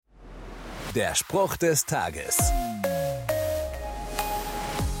Der Spruch des Tages.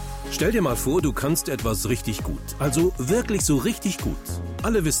 Stell dir mal vor, du kannst etwas richtig gut. Also wirklich so richtig gut.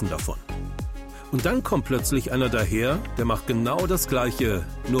 Alle wissen davon. Und dann kommt plötzlich einer daher, der macht genau das Gleiche,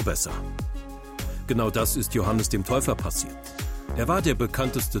 nur besser. Genau das ist Johannes dem Täufer passiert. Er war der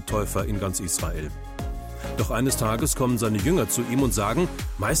bekannteste Täufer in ganz Israel. Doch eines Tages kommen seine Jünger zu ihm und sagen: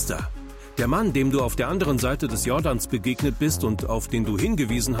 Meister, der Mann, dem du auf der anderen Seite des Jordans begegnet bist und auf den du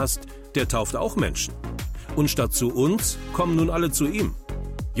hingewiesen hast, der tauft auch Menschen. Und statt zu uns kommen nun alle zu ihm.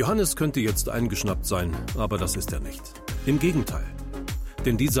 Johannes könnte jetzt eingeschnappt sein, aber das ist er nicht. Im Gegenteil.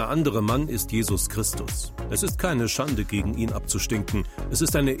 Denn dieser andere Mann ist Jesus Christus. Es ist keine Schande, gegen ihn abzustinken. Es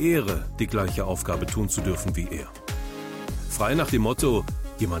ist eine Ehre, die gleiche Aufgabe tun zu dürfen wie er. Frei nach dem Motto,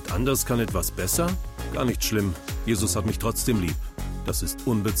 jemand anders kann etwas besser? Gar nicht schlimm. Jesus hat mich trotzdem lieb. Das ist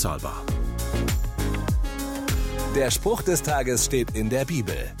unbezahlbar. Der Spruch des Tages steht in der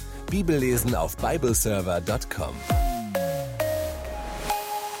Bibel. Bibellesen auf bibleserver.com.